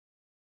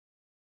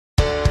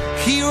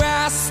Here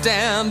I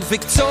stand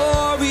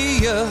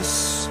victorious,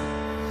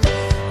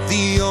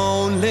 the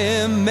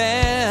only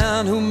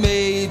man who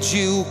made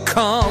you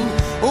come.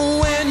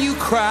 When you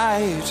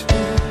cried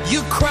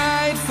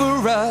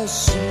for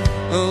us.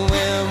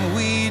 When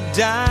we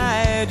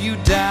died, you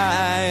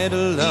died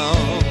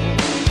alone.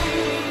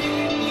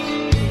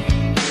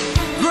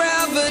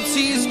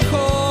 Gravity's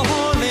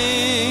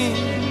calling,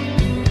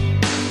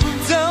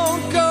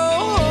 don't go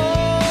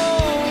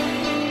home.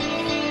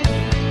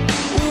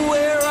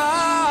 Where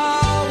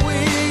are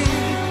we?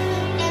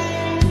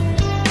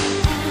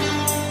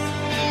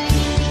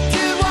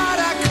 Did what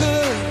I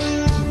could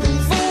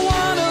for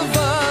one of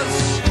us.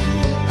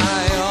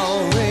 I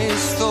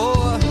always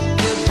thought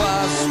it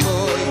was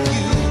for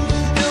you.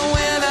 And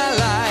when I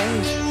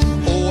lied,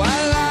 oh, I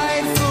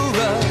lied for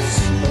us,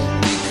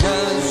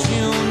 because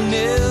you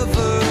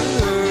never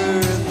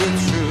heard the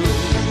truth.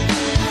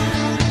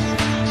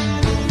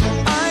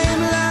 I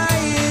am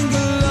lying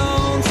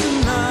alone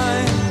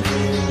tonight.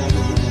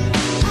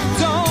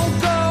 Don't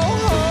go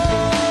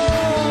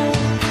home.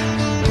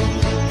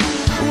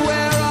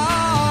 Where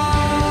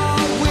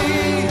are we?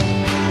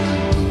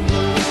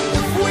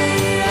 If we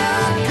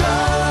are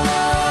gone,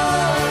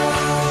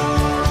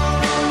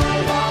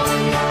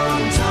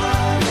 long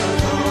time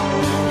ago.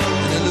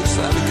 And it looks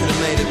like we could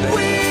have made it better.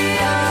 We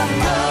are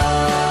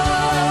ghosts,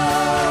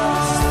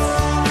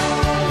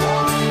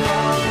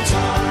 long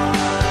time.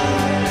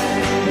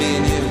 Me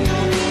and you.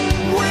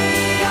 We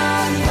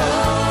are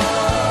ghosts,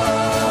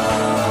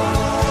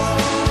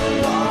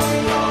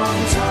 long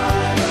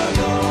time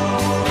ago.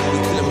 We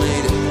could have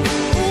made it.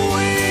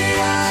 We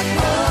are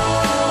ghosts,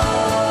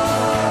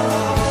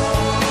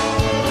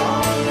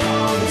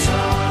 long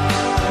time.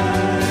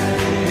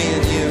 Me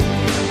and you.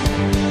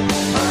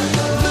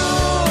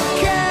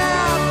 Look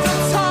at the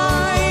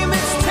time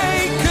it's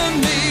taken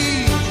me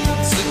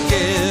to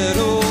get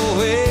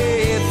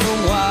away from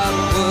what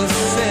was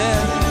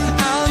said.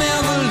 I'll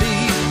never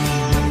leave,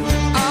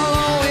 I'll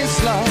always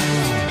love.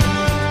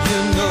 You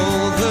know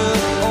that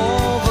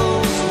all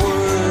those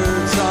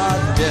words are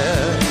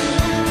dead.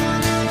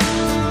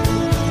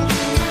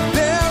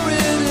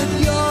 Buried at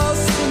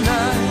yours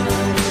tonight.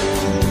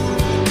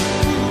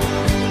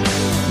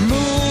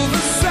 Move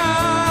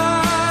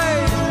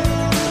aside,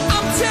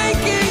 I'm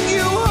taking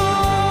you home.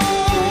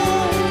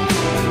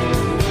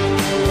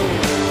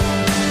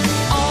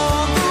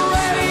 On the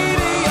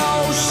radio,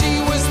 she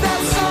was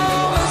that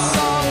summer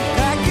song,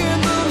 packing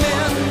them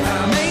in,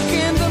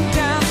 making them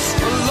dance,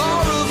 a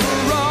lot of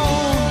her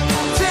own,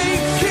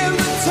 taking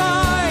the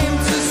time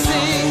to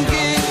sing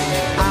it.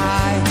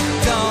 I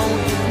don't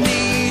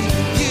need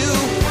you,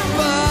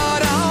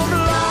 but I'm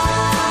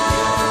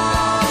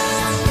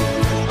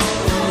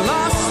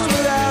lost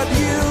without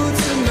you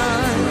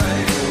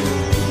tonight.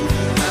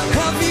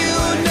 Have you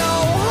no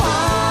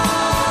heart?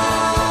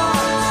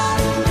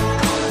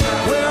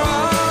 Where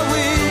are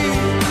we?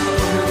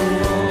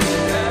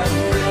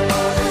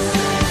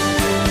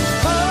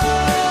 Oh,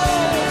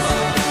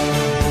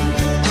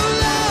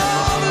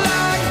 love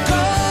like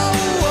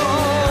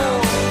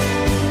gold.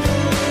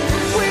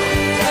 We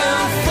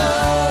are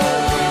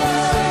fools.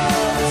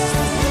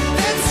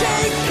 They're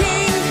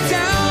taking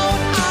down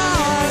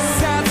our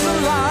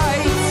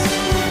satellites.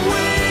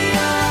 We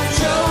are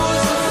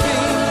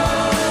Josephine.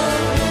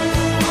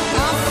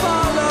 I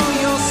follow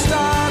your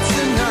star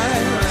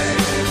tonight.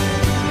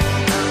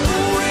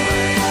 We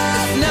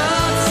are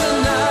not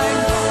tonight.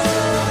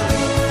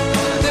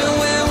 Then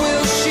when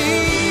will she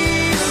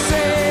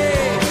say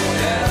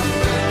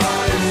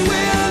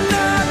we're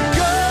not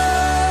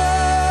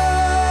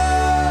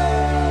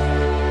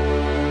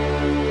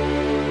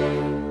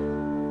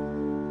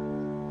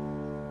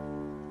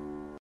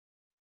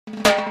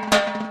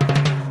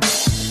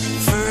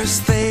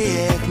First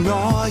they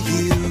ignore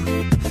you,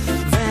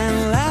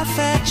 then laugh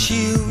at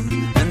you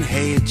and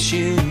hate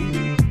you.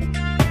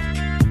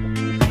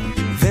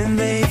 Then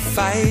they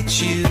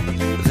fight you,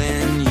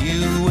 then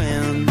you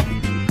win.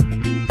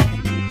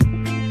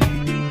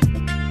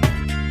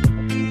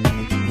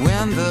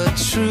 When the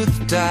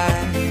truth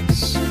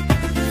dies,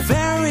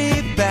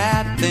 very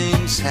bad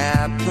things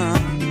happen.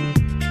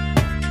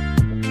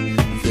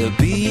 They're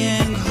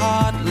being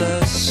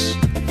heartless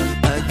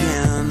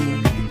again.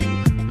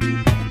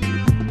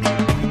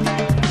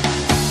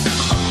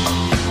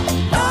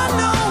 I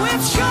know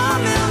it's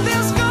coming,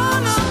 there's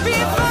gonna be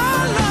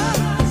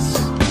violence.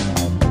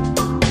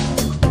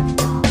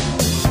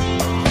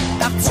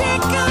 I've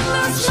taken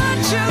as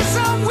much as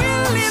I'm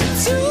willing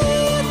to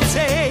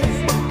take.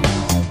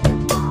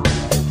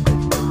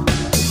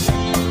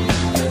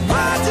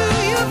 Why do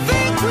you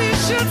think we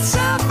should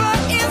suffer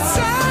in silence?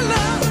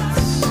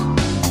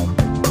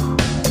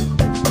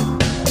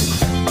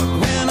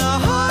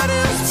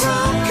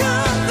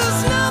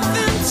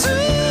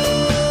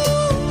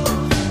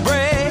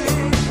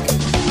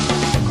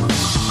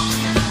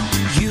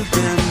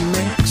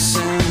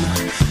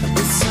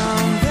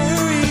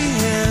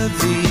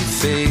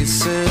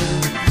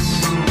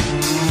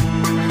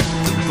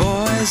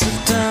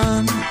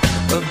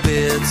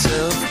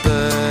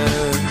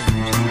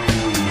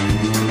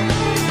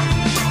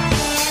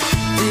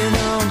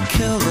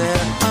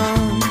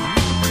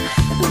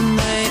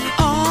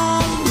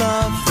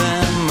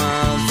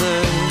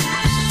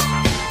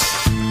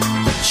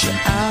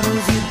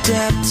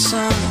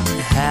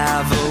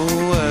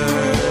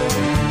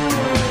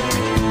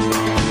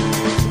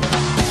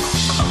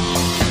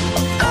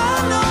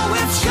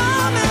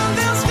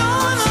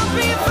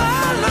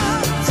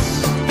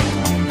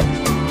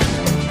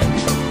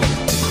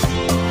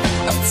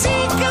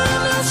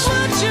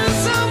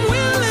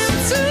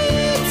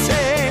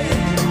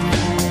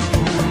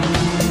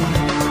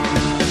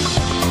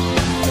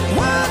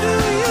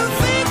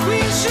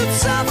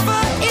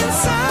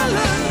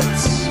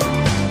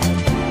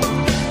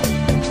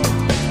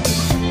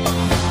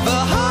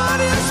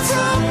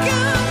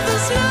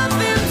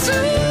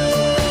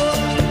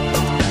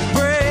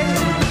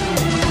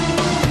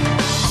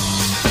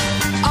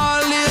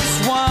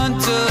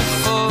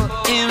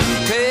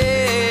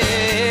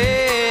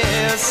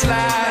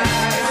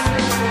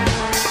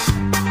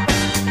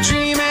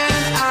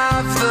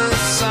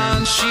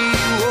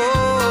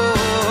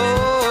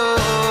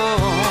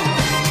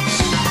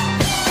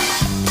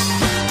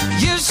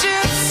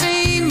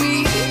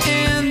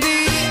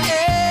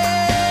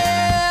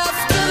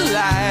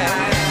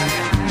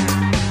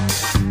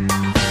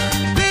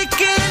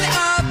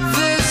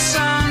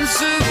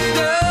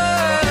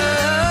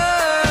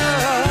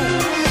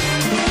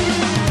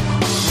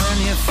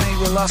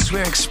 lost,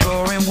 we're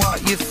exploring. What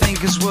you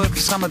think is worth,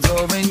 'cause I'm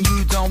adoring. You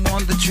don't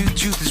want the truth,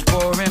 truth is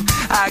boring.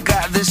 I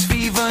got this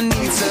fever,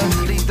 need to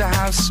leave the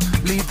house,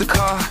 leave the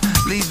car,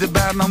 leave the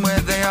bad man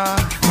where they are.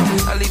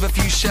 I leave a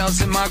few shells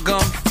in my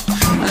gum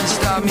and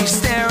start me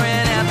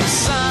staring at the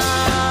sun.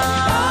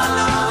 I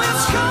know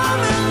it's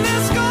coming,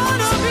 it's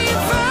gonna be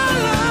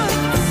violence.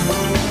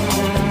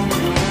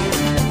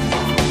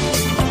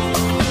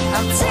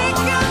 I'm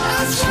taking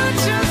as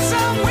much as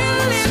I'm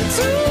willing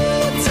to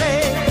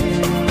take.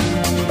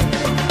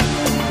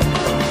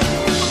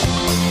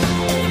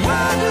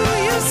 Why do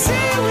you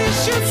say we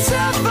should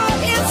suffer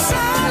in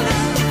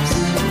silence?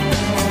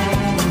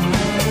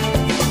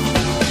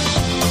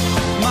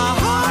 My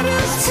heart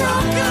is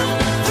broken,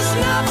 there's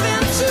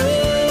nothing to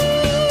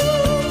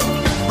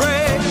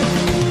break.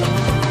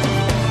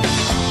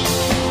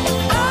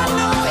 I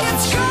know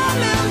it's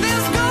coming,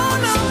 there's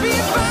gonna be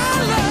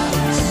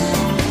violence.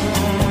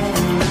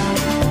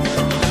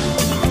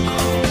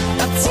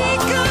 I've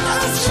taken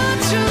as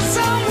much as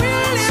I'm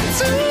willing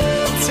to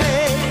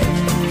take.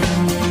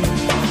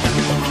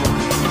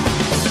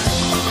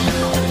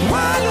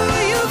 Why do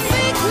you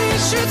think we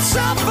should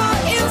suffer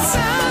in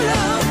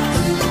silence?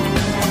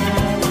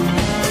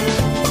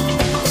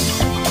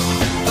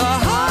 The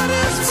heart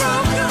is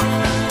broken,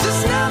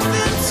 there's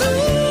nothing to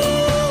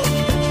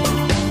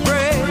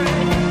break.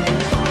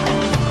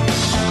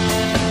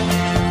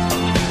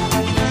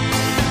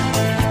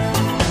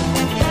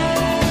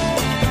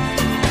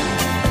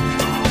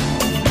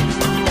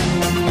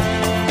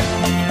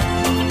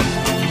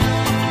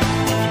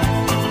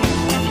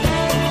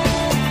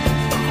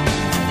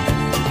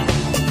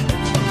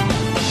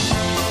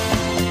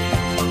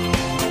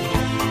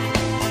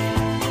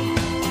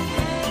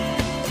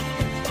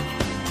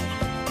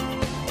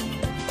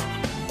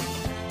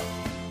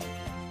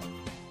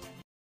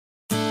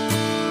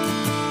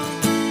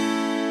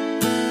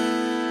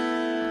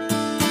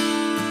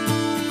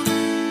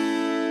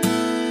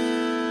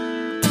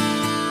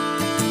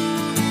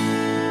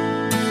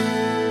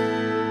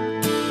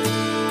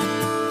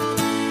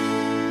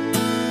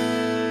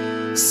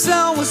 So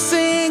we'll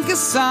sing a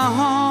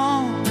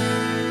song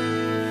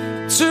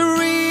to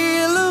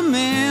reel 'em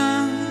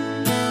in.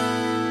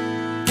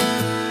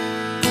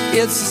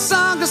 It's a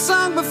song I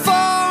sung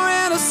before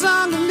and a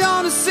song I'm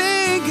gonna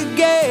sing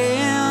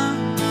again.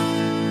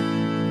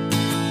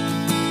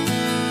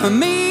 I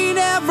mean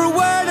every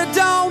word, I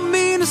don't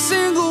mean a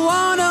single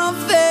one of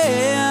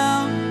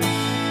them.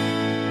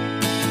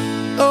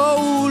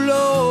 Oh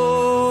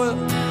Lord,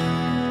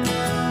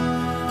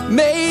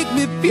 make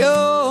me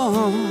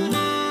pure,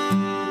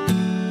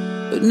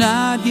 but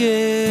not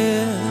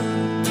yet.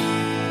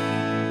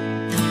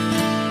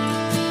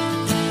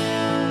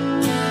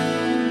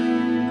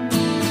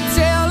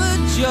 Tell a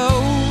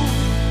joke,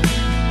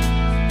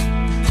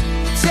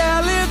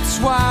 tell it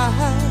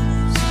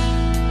twice.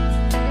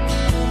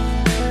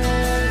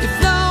 If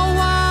no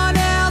one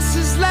else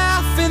is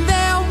laughing,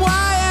 then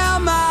why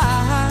am I?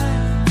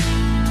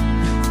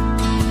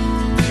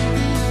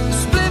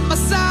 Split my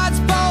sides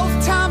both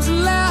times and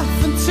laugh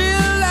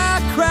until I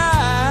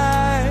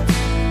cry.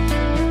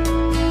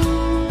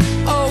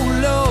 Oh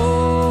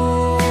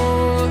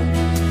Lord,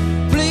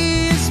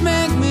 please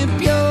make me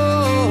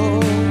pure,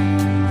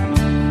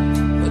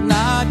 but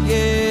not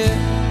yet.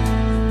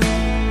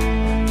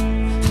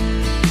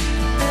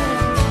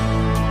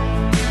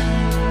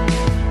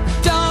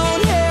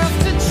 Don't have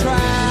to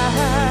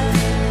try,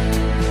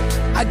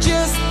 I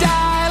just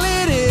dial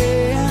it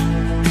in.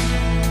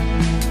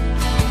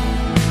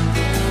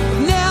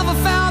 Never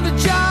found a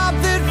job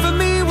that for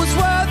me was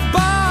worth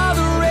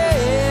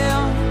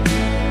bothering.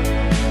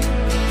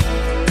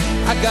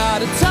 I got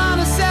a ton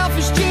of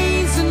selfish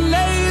genes and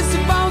lazy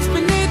bones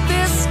beneath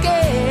this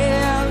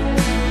skin.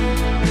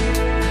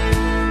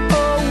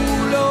 Oh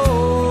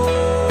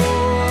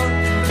Lord,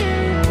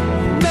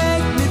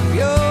 make me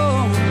pure,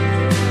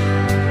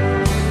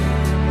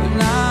 but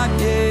not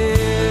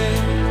yet.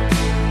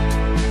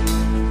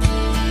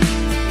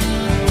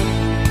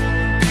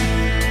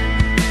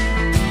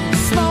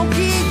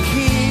 Smoky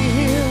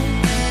kills,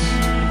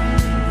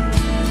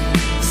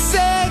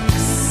 sex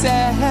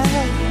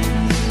sad.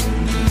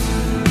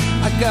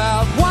 I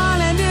got one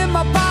hand in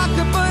my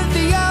pocket, but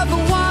the other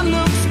one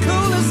looks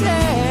cool as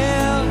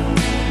hell.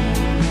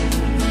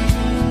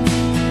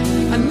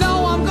 I know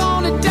I'm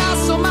gonna die,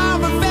 so my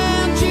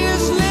revenge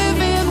is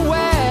living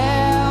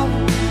well.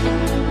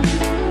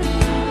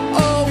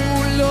 Oh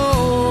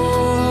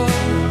Lord,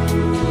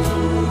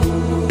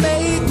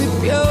 make me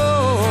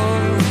pure,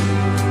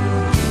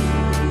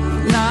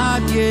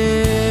 not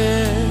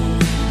yet.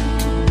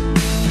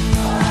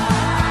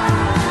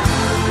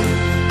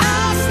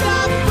 I'll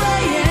stop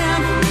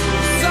praying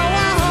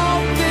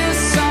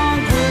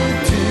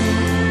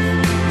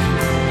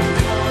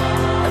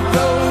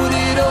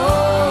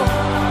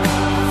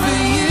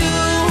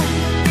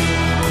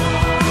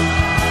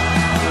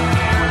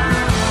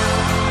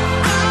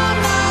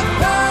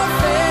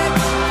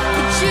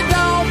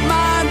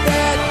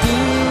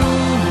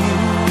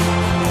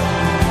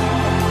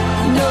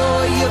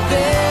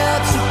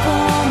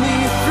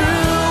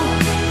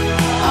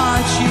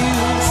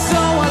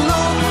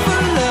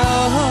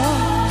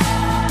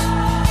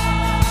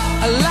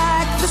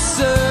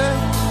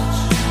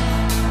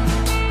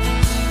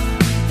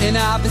And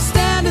I've been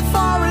standing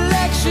for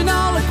election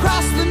all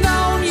across the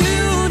known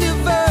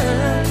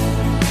universe.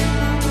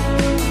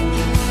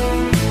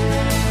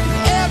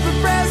 Every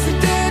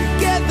president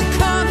get the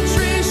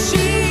country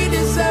she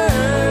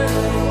deserves.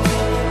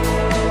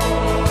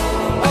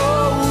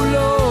 Oh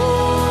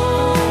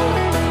Lord,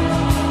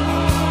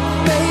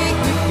 make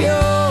me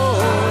pure.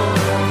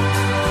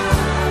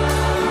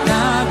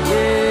 Not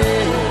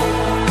yet.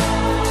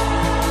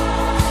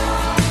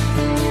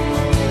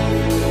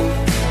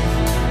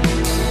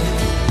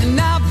 And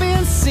I've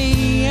been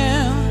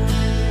seeing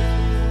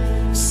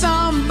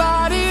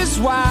somebody's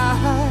wife.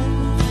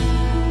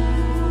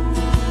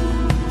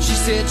 She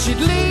said she'd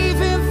leave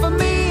him for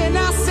me, and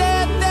I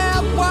said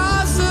that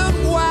wasn't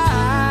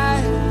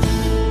why.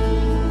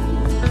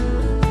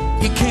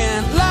 You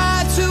can't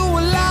lie to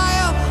a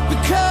liar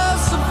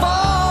because of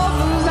all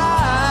the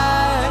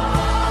lies.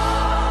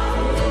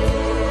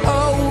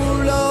 Oh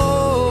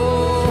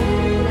Lord,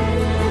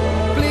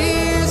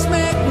 please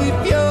make me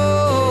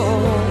pure.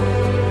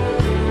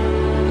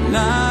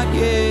 Not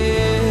yet.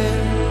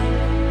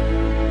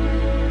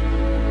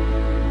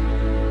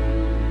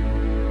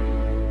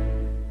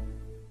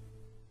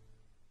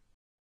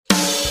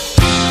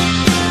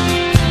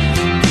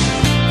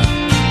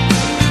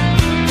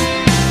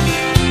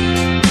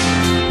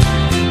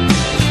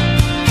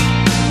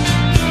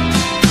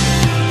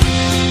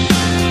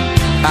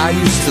 I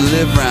used to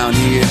live round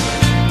here.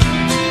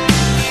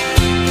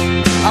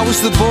 I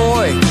was the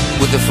boy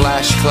with the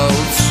flash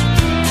clothes.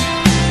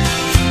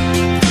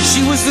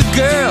 She was the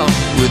girl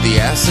with the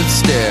acid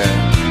stare.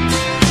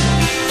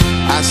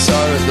 I saw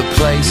her at the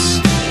place,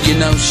 you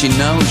know she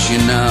knows, you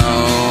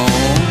know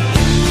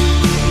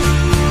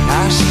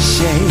how she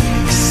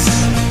shakes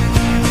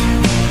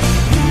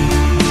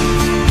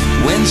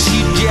when she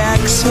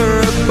jacks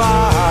her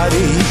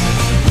body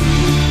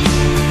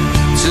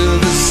to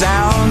the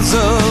sounds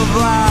of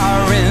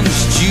Orange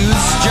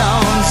Juice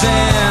Jones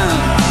and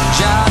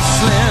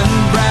Jocelyn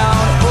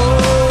Brown.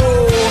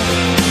 Oh,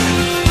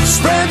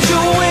 spread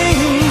your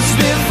wings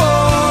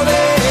before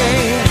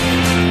they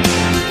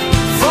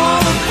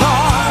fall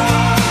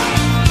apart.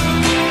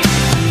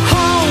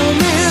 Home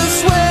is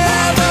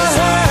where the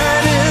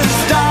hurt is,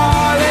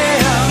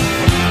 darling.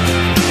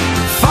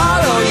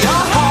 Follow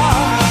your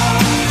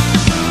heart.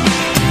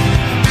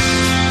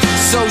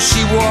 So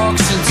she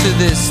walks into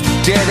this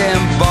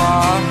dead-end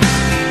bar,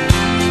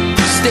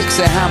 sticks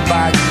a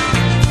handbag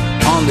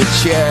on the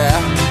chair.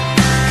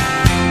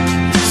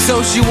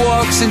 So she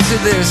walks into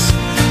this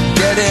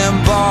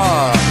dead-end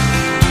bar,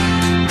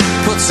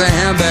 puts a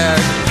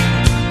handbag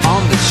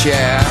on the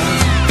chair,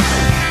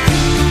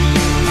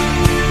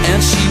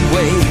 and she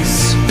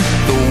weighs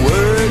the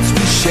words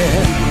we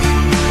shared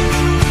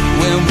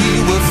when we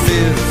were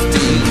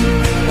 15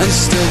 and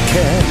still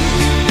care.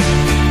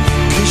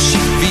 'Cause she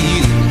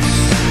feels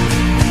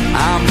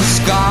I'm the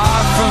scar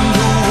from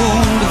the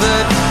wound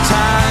that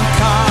time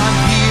can't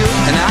heal.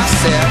 And I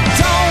said,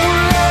 don't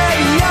let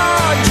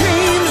your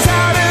dreams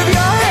out of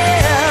your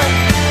head.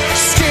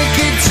 Stick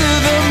it to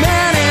the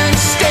man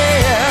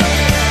instead.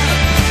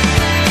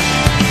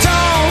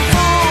 Don't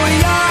fool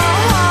your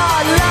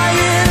heart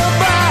lying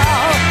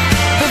about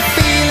the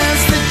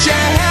feelings that you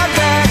had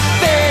back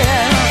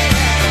then.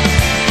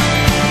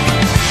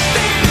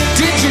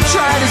 Did you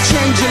try to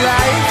change your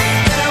life?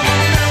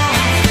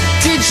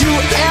 Did you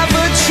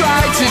ever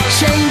try to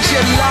change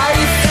your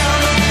life?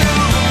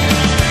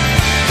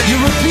 You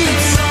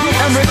repeat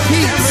and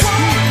repeat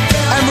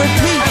and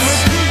repeat.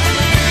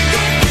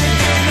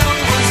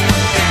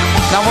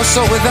 Now what's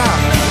up with that?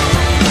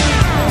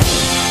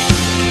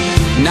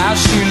 Now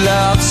she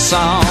loves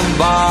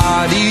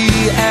somebody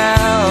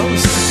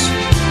else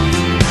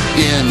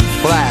in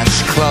flash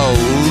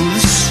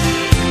clothes.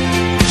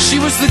 She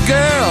was the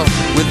girl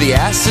with the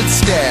acid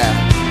stare,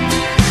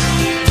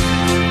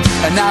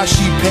 and now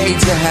she paid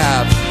to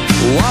have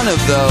one of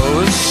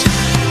those.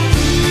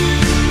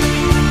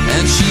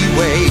 And she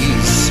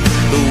weighs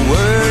the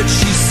words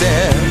she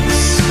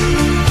says,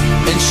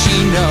 and she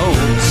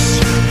knows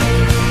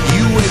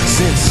you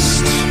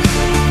exist.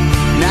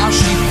 Now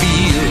she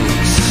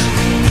feels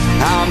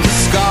I'm the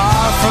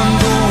scar from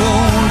the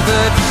wound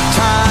that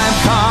time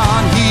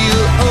can't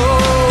heal.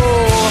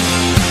 Oh,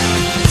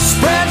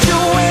 spread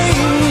your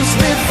wings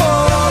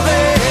before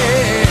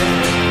they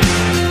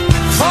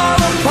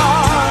fall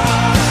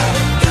apart.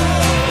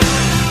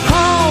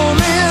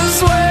 Home is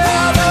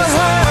where the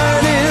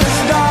hurt is,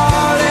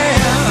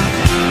 darling.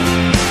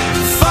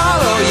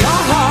 Follow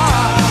your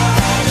heart.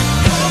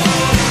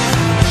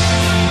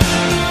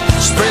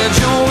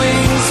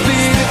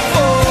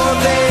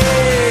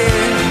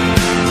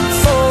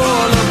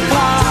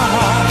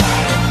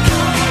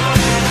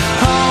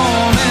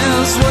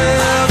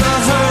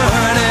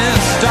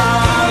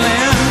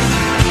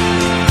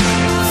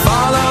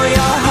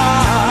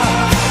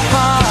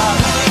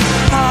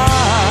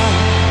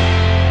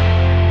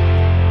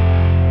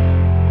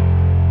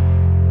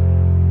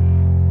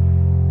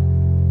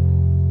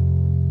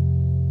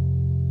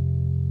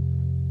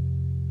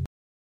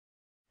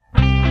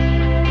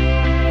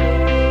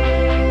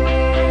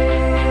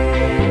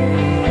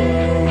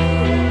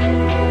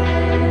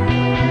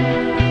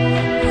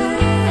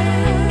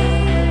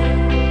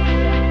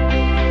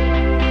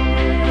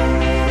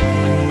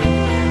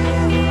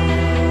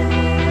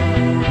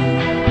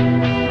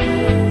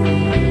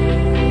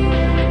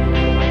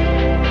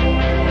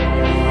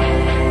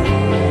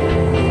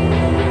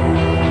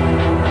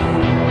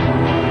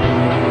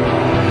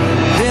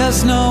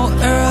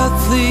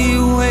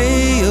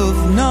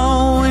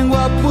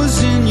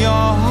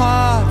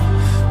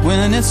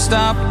 when it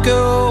stopped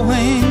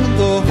going,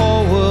 the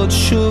whole world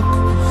shook.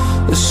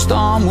 The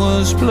storm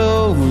was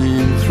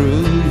blowing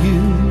through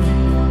you.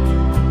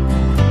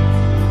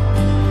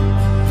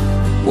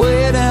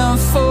 Waiting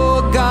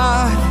for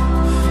God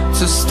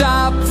to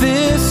stop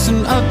this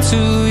and up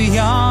to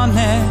your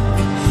neck.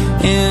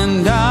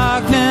 In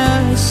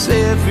darkness,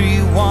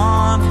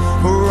 everyone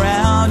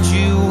around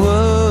you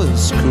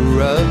was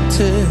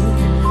corrupted.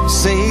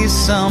 Say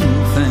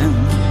something.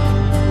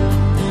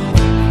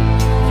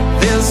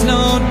 There's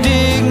no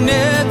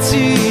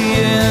dignity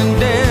in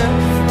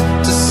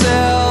death to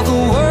sell the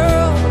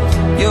world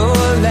your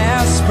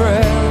last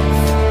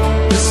breath.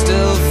 You're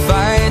still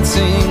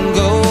fighting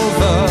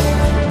over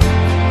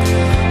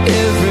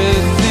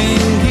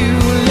everything you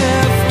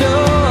left.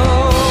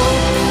 Oh,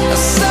 I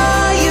saw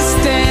you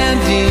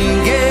standing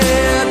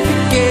at the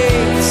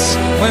gates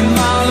when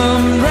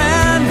Marlon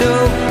Brando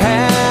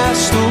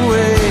passed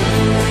away.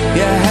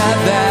 You had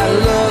that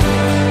look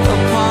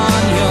upon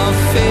your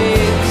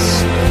face,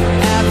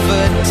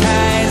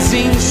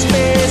 advertising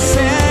space,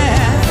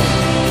 and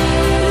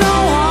no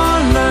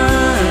one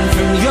learned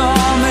from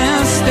your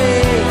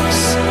mistakes.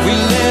 We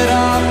let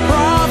our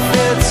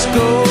profits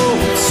go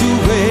to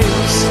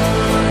waste.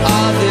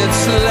 All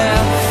that's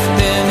left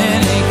in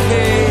any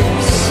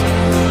case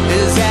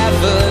is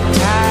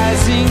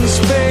advertising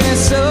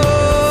space. Oh,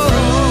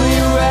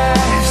 your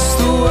eyes,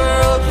 the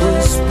world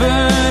was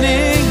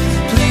burning.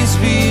 Please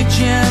be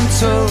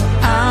gentle,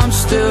 I'm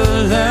still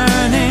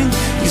learning.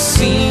 You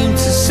seem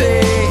to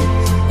say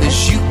as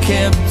you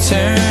kept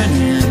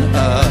turning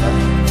up.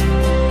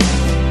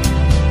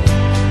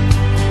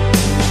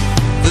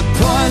 They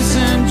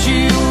poisoned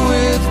you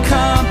with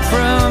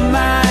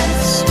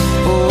compromise.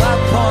 Oh, what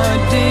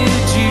point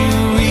did you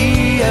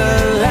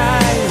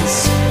realize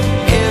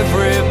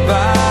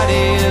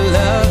everybody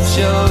loves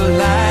your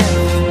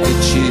life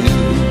but you?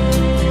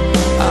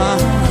 A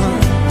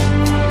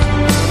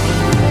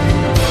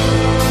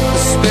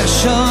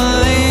special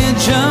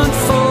agent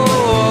for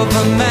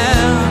the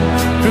man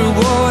through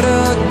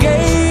water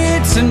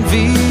gates in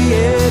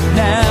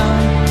Vietnam.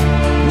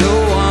 No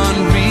one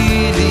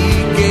really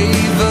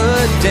gave a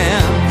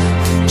damn.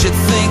 Do you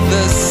think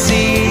the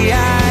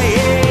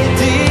CIA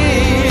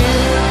did?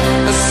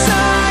 I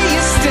saw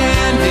you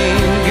standing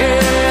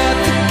at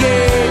the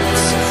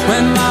gates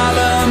when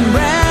Marlon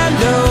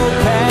Brando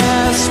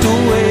passed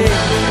away.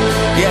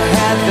 You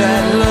had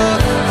that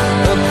look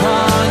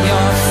upon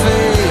your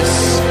face,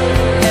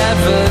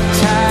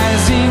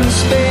 advertising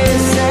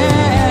space,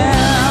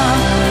 and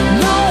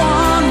no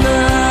one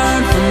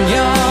learned from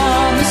your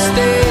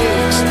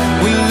mistakes.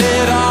 We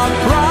let our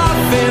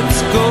profits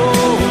go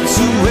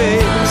to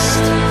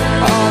waste.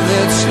 All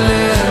that's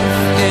left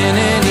in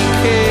any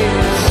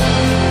case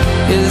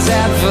is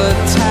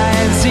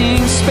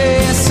advertising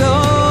space. Oh,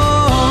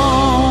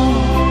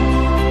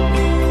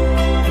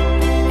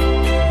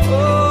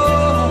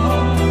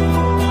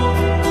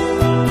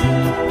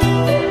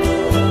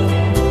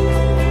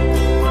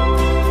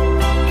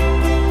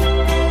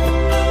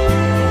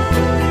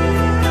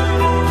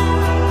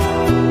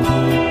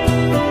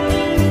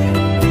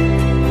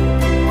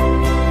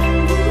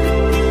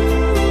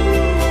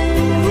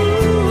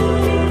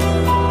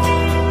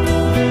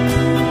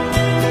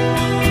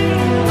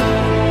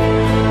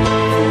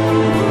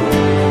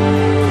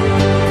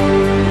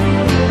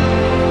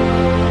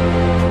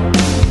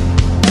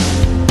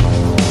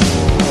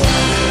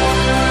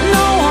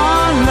 no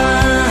one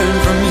learned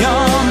from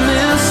your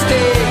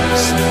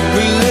mistakes.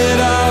 We let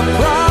our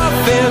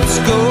profits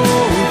go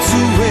to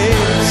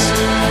waste.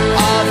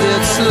 All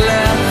that's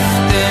left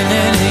in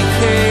any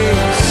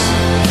case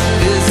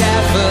is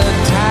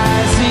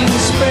advertising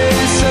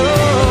space.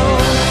 Oh,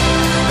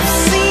 I've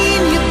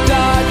seen your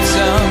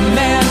daughter,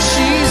 man,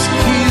 she's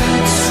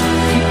cute.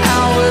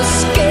 I was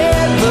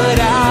scared, but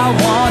I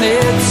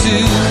wanted to.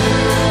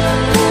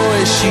 Boy,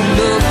 she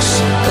looks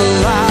a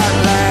lot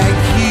like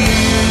you.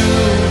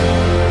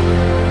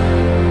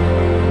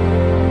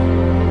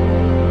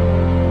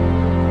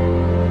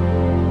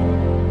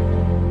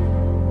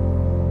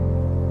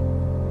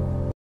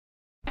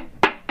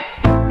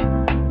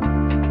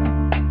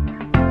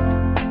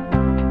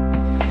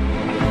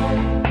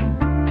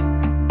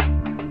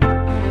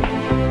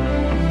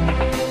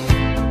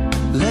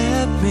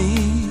 Let me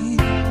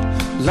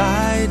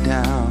lie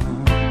down,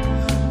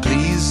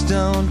 please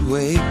don't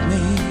wake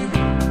me.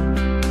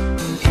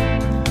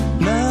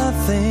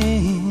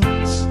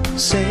 Nothing's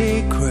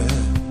sacred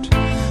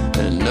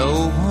and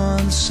no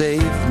one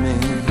saved me.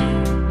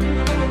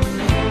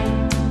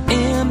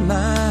 In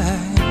my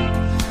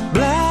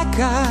black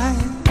eye,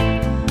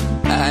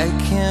 I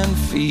can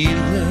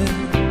feel it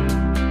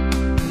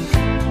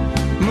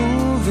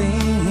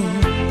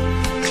moving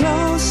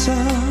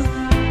closer.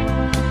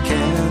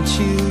 Can't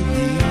you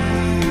hear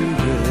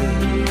it?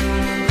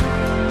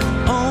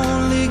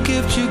 Only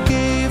gift you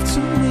gave to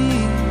me,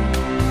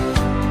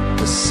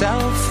 a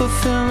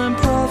self-fulfilling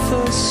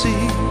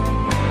prophecy.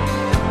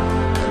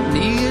 I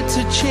need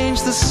to change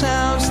the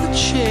sounds that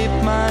shape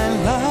my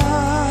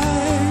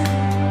life.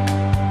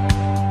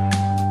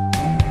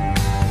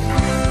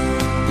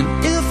 And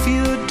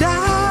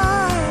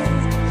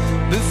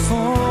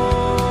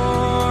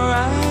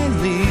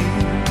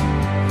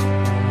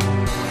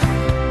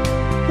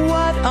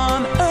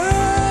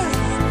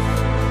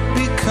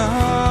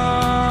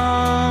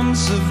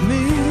arms of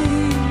me.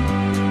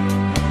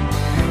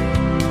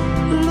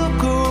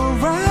 Look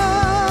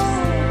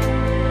around,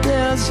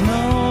 there's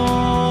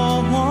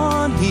no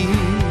one here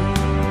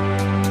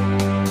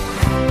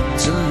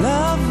to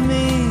love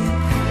me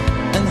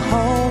and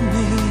hold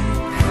me.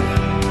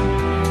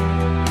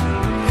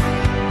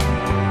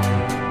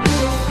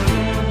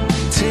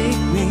 Take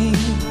me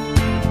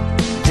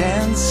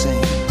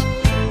dancing,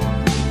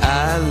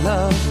 I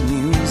love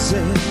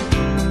music.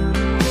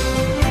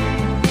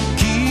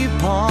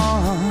 Keep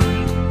on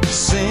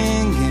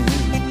singing,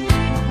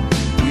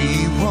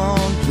 we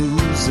won't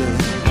lose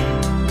it.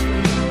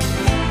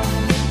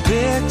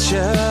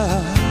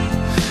 Picture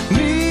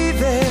me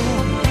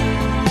there,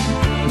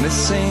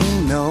 missing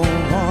no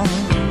one.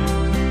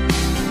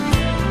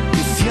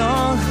 If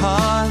your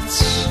hearts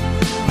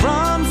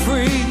run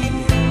free,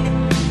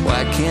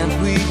 why can't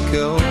we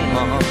go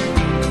on?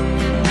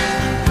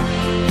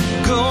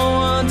 Go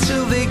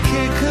until they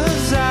kick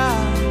us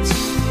out.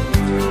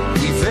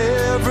 We've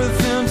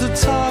everything to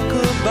talk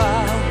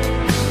about.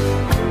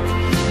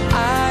 I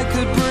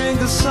could bring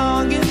a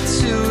song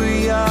into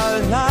your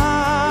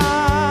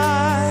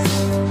life.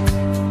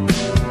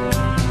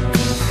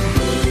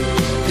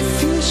 If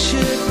you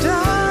should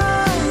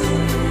die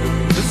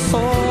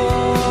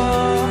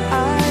before I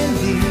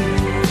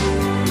leave,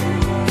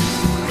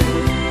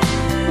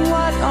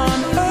 what on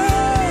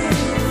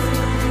earth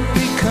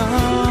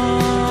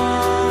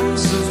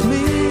becomes of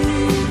me?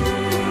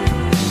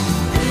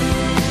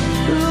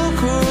 Look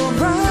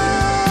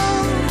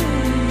around,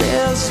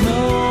 there's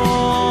no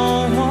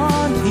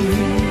one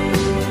here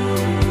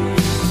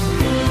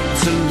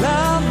to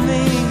love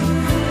me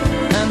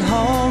and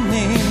hold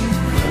me.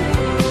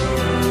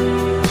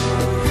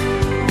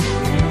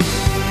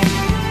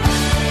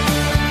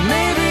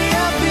 Maybe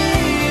I've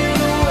been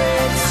away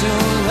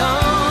too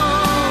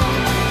long.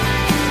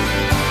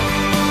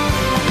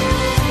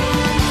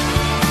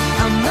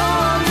 I know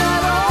I'm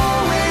not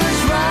always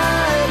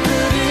right,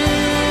 but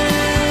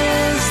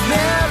is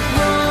that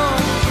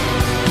wrong?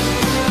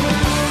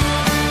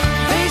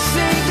 They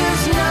say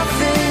there's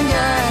nothing I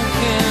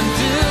can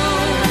do.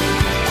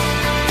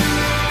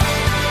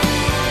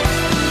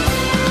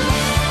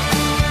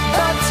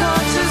 But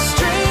talk to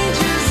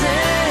strangers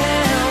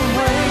and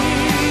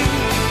wait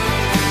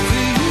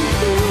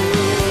for you.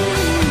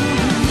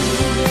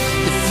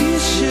 If you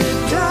should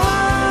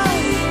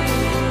die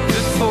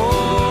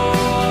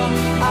before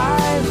I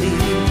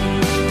leave,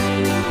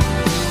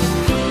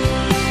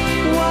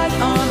 what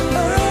on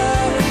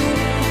earth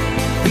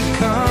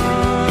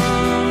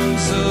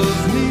becomes of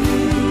me?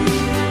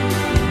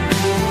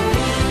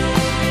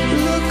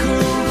 Look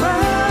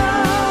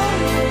around,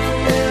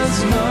 there's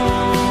no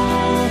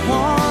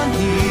one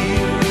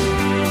here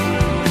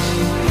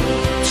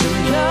to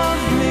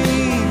love me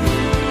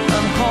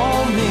and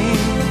hold me.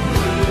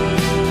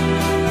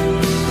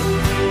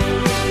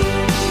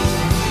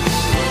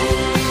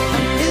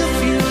 And if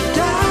you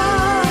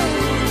die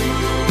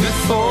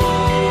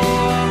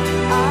before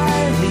I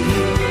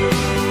leave,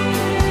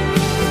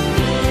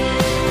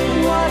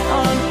 what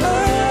on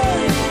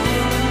earth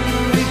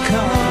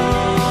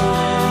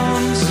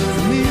becomes of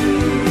me?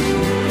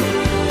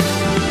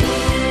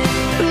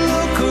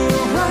 Look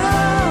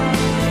around,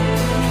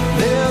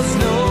 there's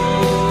no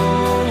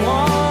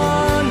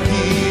one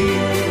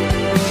here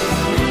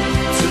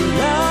to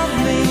love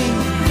me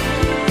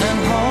and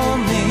hold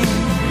me.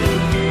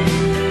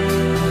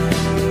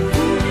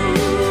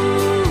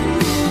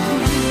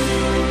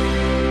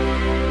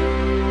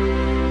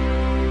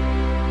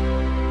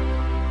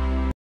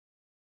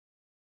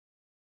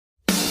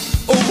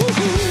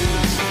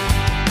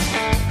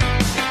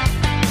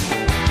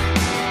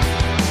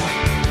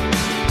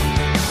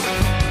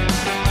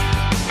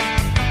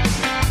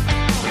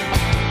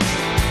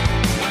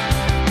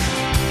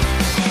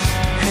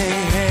 Hey,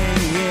 hey,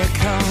 here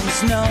comes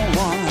no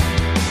one.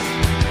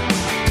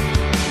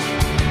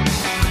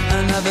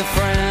 Another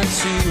friend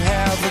to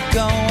have a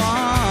go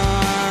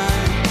on.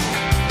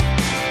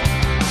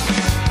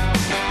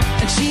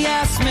 And she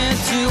asked me,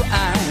 do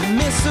I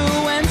miss her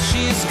when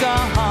she's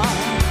gone?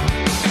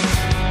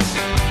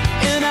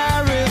 And I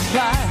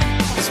reply,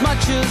 as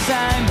much as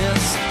I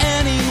miss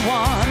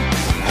anyone.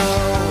 Oh.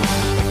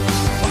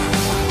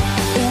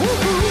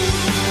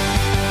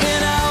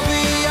 And I'll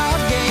be your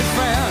gay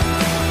friend,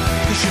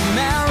 'cause your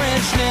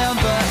marriage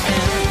never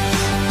ends.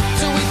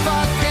 So we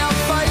fuck and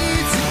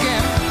fight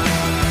again.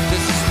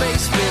 There's a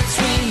space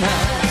between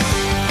us.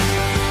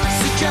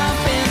 So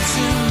jump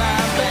into my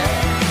bed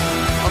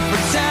and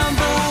pretend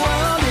the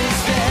world is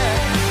dead.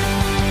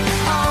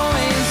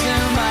 Always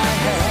in my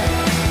head.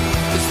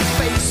 There's a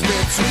space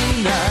between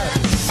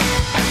us.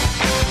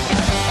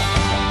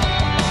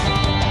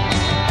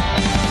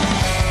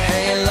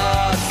 Hey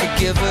Lord,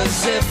 forgive us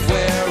if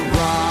we're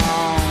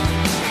wrong.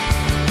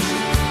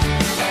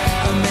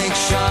 And make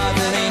sure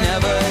that he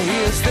never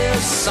hears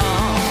this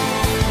song.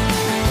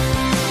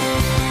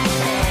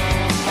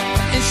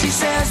 And she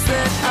says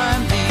that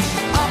I'm the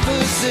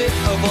opposite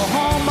of a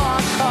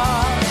Hallmark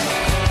card.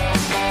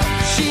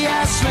 She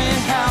asked me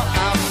how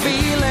I'm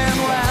feeling.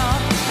 Well,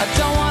 I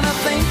don't wanna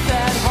think that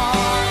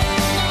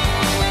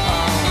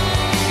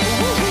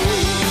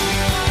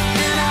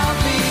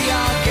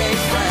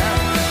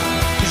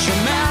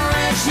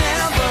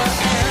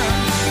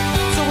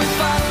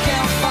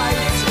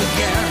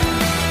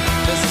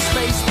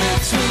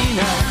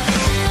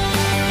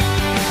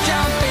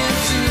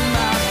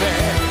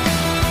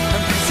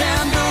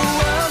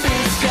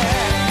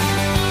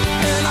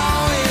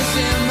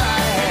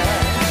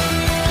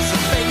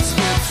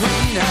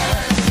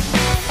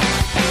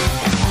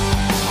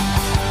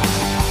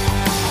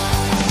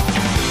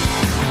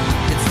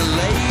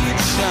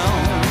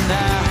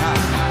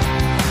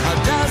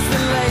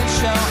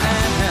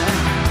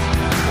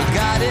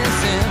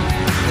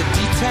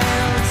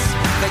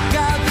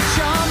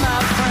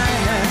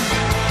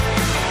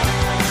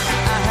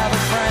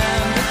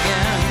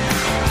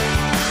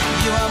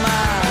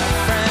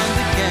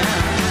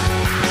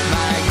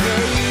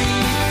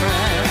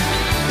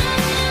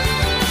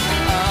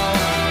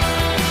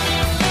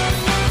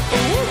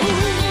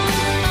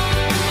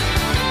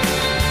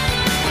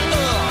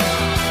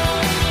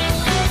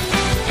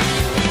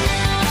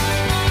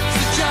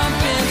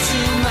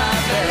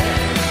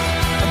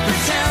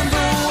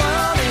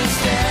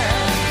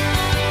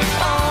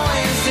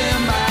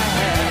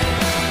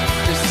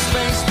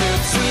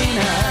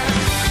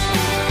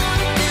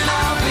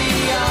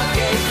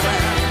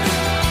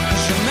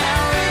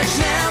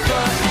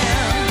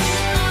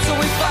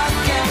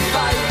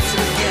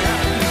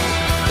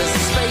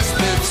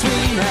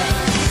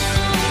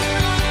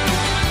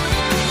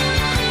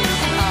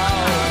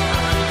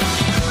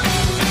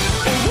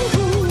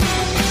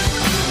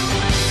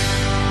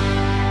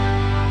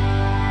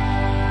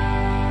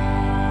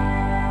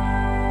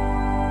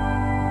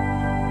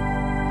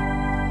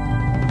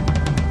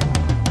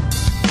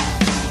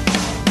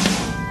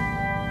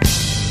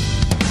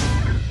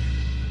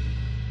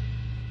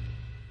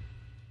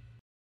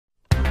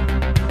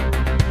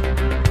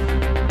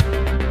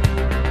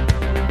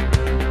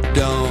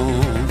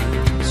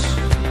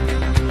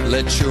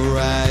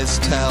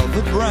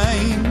would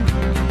rain,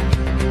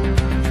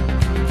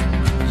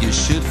 you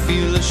should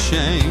feel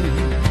ashamed.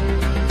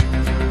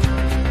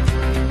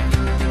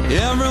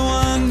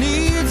 Everyone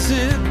needs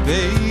it,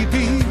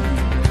 baby,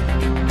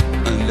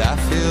 and I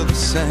feel the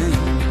same.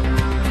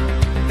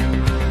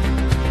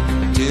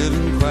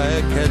 Didn't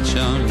quite catch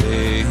on,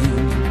 babe.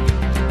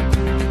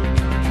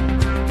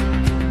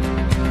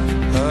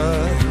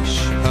 Hush,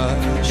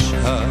 hush,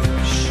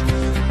 hush,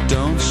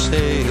 don't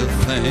say a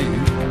thing.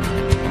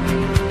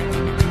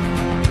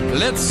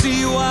 Let's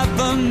see what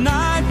the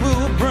night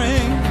will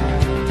bring.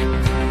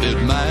 It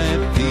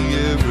might be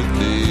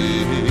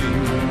everything.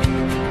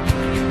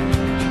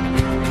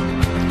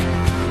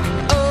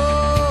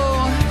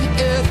 Oh,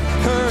 it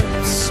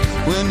hurts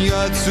when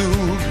you're too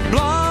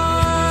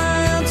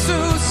blind to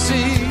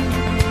see.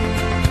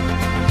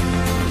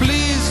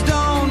 Please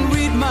don't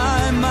read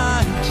my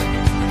mind,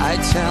 I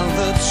tell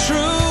the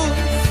truth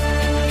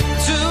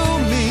to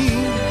me.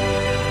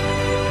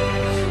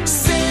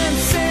 Sin,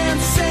 sin,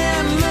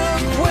 sin,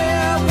 look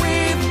where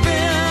we've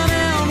been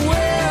and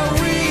where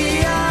we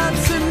are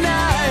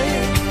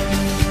tonight.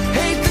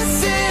 Hate the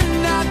sin,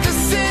 not the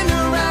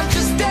sinner, I'm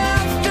just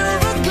after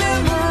a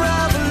glimmer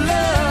of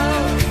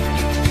love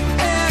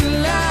and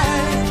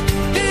light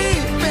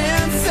deep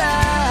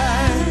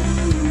inside.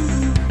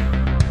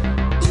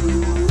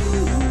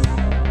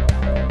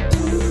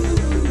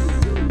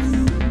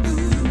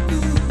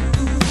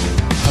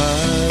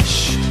 Hush,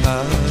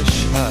 hush,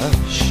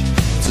 hush,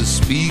 to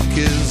speak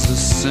is a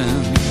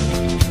sin,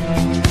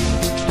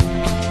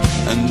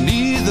 and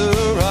neither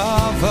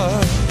of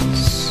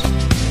us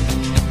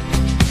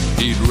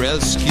need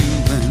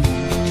rescuing.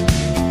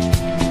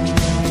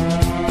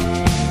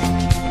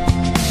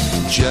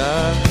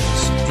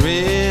 Just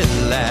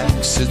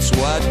relax, it's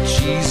what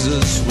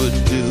Jesus would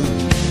do.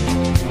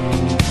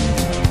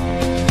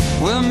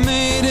 We're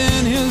made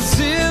in His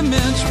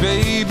image,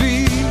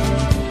 baby.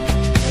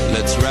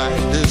 Let's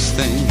ride this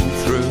thing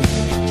through.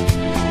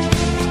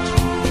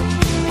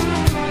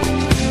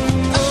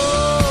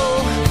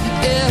 Oh,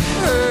 it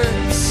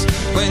hurts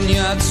when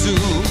you're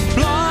too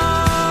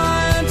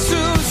blind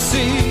to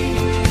see.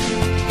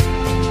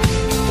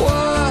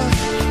 What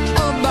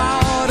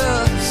about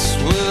us?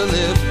 Well,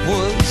 it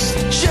was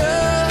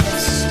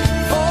just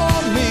for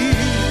me.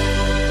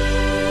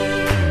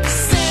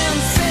 Sin,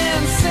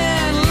 sin,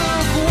 sin,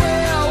 look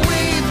where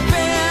we've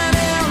been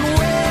and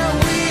where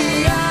we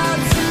are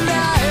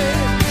tonight.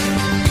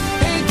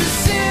 Ain't the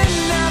sin,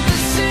 not the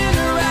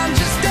sinner, I'm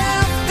just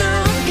after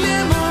a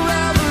glimmer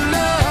of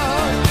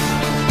love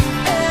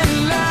and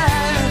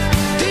light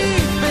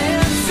deep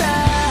inside.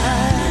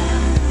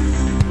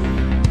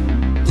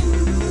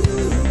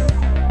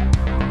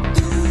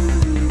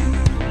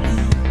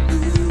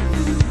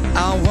 I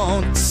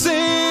won't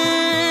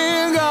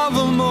sing of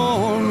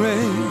amore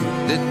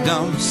that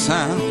don't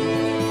sound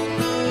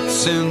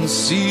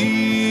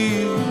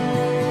sincere.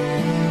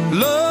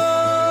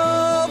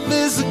 Love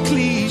is a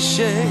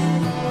cliche,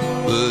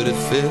 but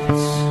if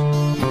it's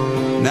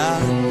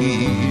not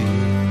here,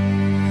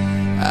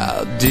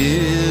 I'll disappear.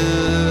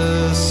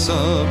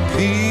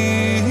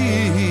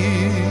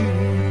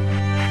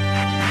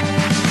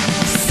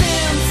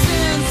 Sin,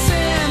 sin,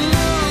 sin,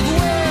 look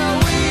where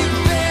we've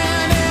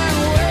been and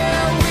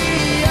where we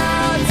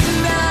are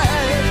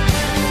tonight.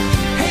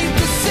 Hate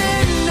the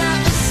sin, not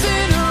the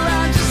sinner,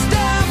 I'm just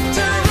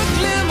after a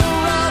glimmer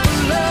of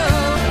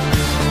love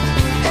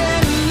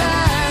and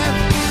light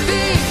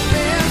deep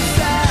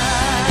inside.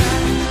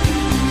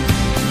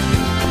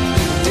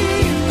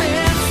 Deep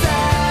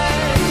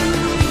inside.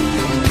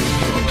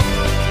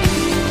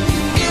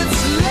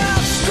 It's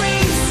love,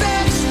 scream,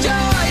 sex,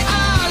 joy.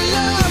 I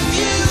love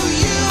you,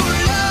 you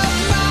love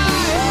my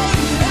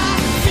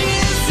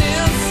fears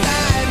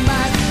inside,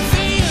 my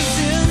fears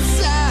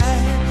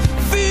inside,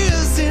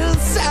 fears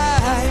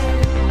inside.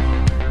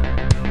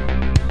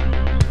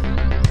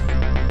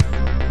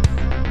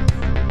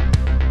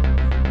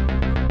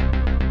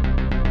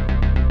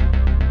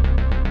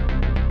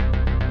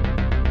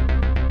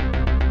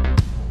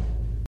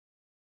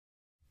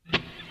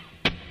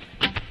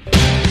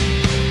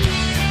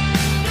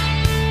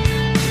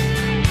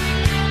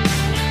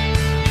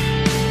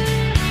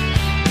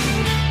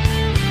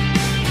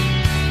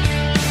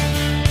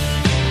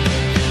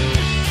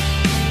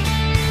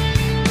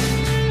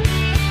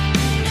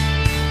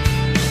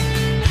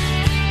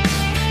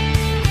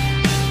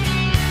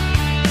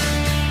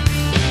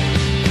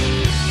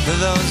 For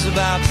those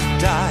about to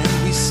die,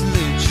 we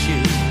salute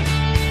you.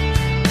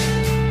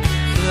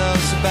 For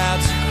those about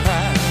to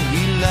cry,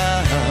 we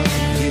love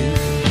you.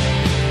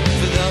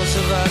 For those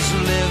of us who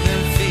live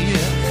in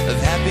fear of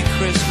Happy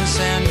Christmas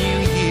and New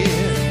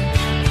Year,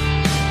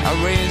 I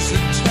raise a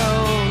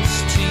toast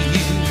to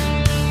you.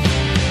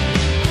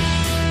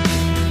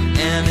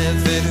 And if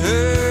it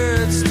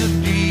hurts to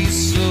be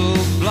so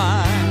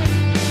blind,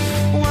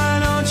 why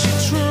don't you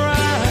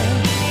try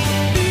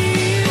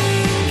being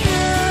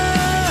kind?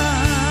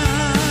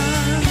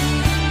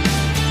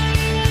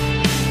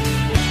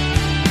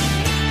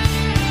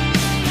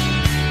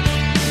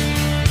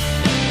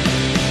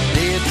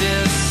 They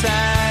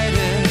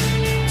decided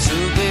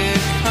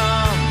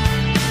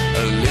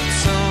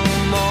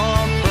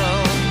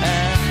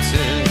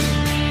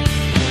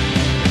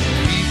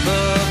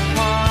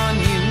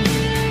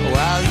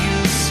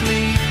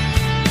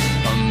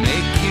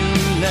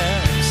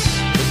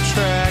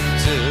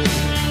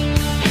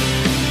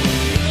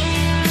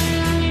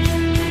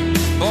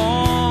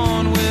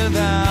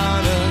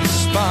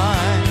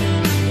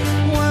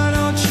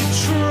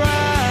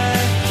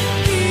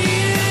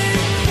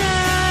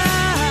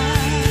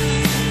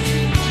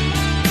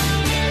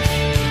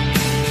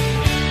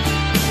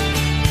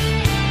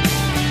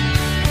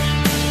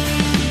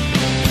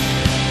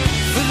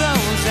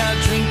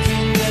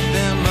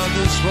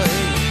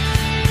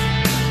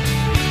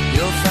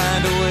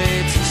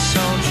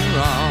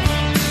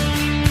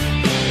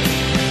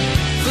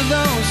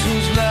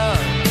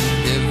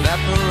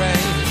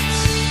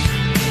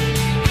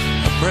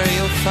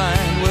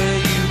find where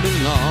you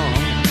belong.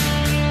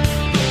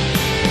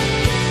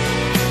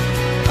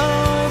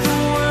 Oh, the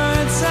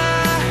words I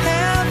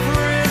have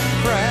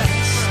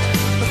repressed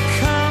are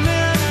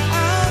coming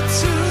out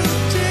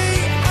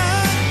today, I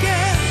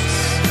guess.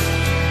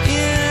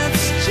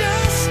 It's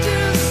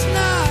justice,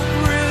 not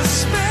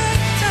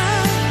respect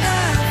I'm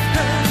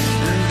after,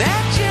 and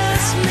that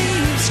just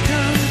leaves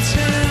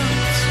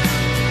contempt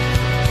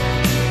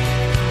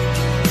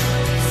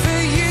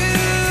for you.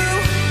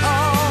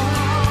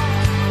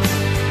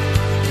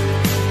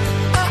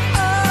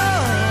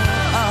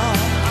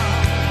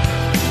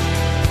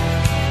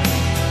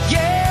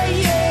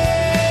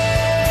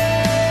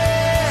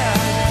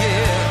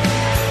 Yeah,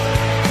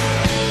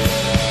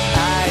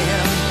 I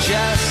am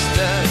just a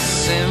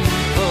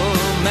simple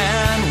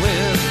man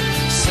with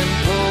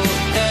simple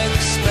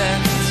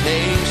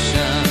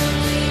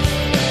expectations,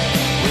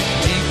 with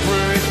deep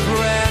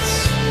regrets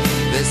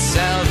that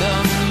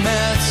seldom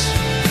met.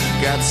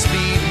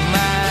 Godspeed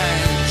my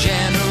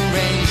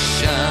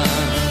generation.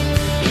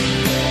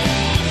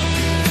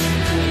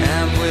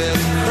 And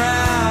with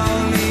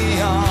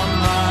Crowley on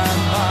my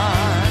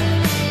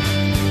mind,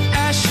 I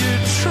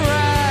should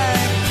try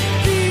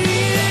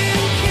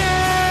being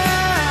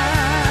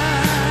kind.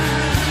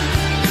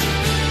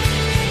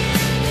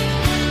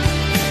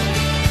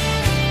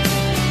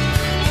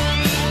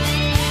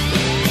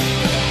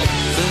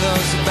 For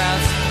those about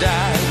to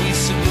die, we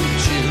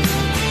salute you.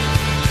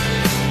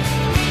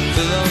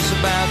 For those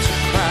about to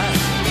cry,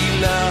 we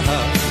love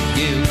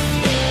you.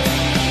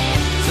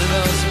 For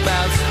those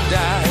about to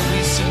die,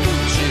 we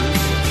salute you.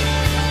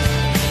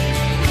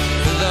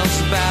 For those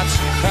about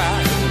to cry,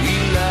 we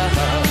love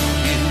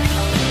you.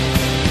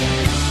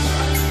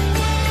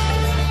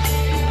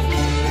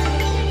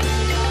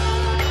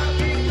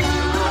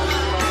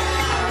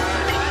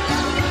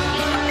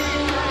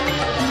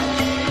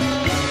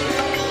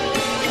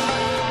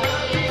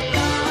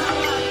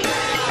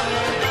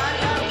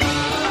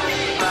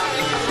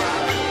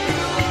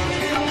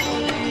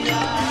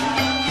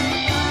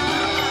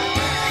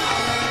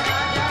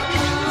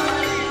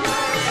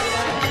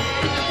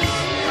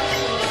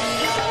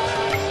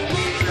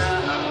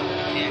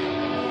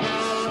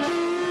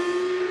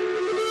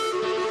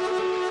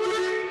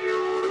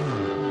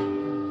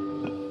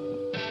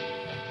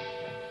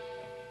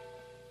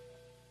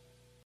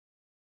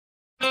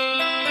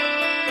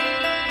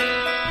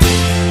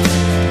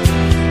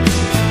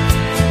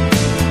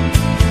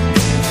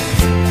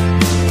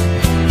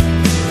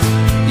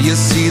 You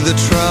see the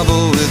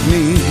trouble with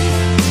me,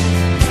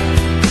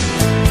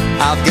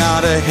 I've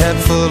got a head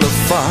full of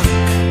fuck.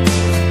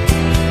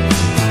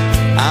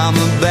 I'm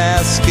a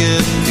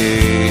basket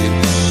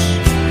case.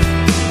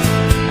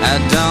 I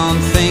don't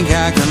think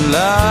I can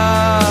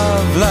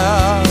love,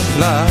 love,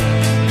 love.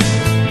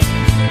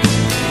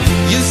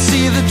 You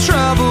see the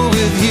trouble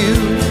with you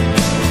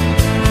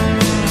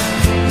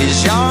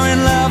is you're in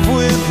love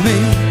with me.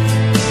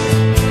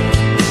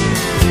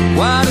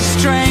 What a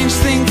strange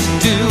thing to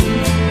do.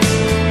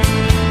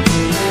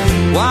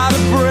 What a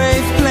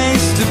brave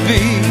place to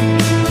be.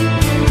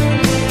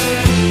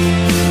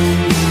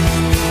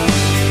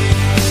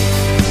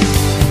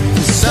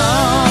 So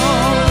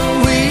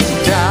we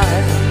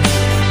died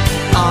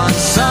on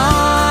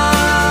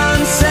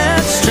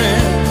Sunset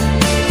Strip,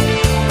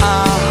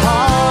 our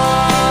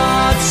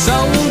hearts so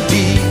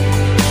deep,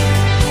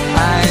 I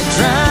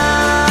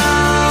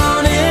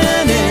drown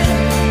in it,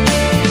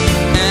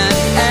 and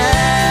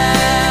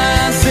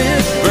as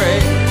it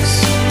breaks,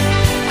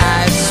 I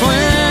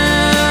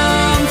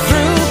swim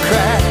through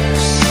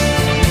cracks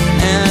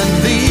and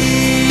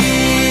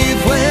leave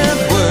with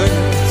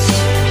words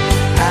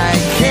I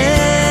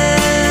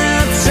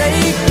can't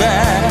take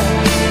back.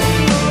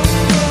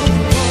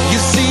 You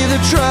see the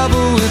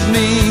trouble with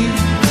me,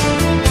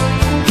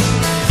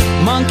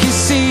 monkey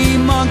see,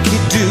 monkey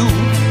do.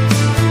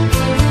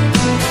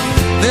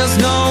 There's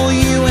no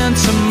you and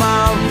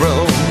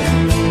tomorrow.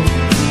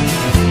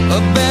 A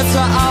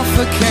better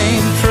offer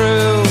came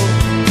through.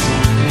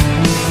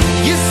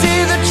 You see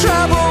the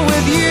trouble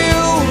with you,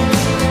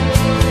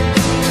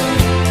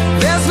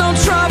 there's no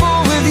trouble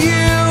with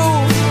you.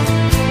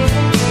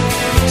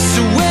 So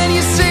when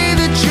you say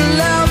that you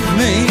love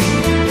me,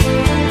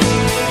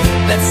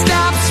 that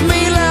stops me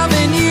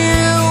loving you.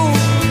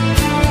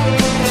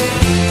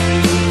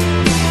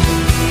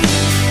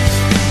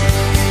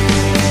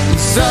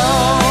 So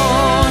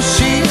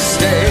she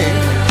stayed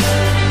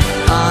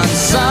on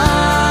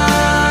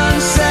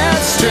Sunset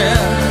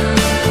Strip,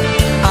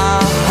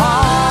 our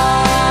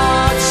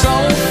hearts so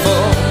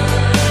full,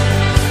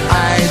 I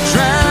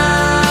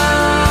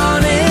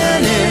drown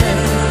in it.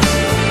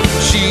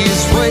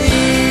 She's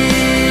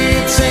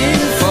waiting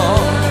for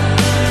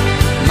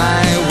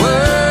my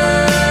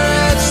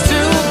words to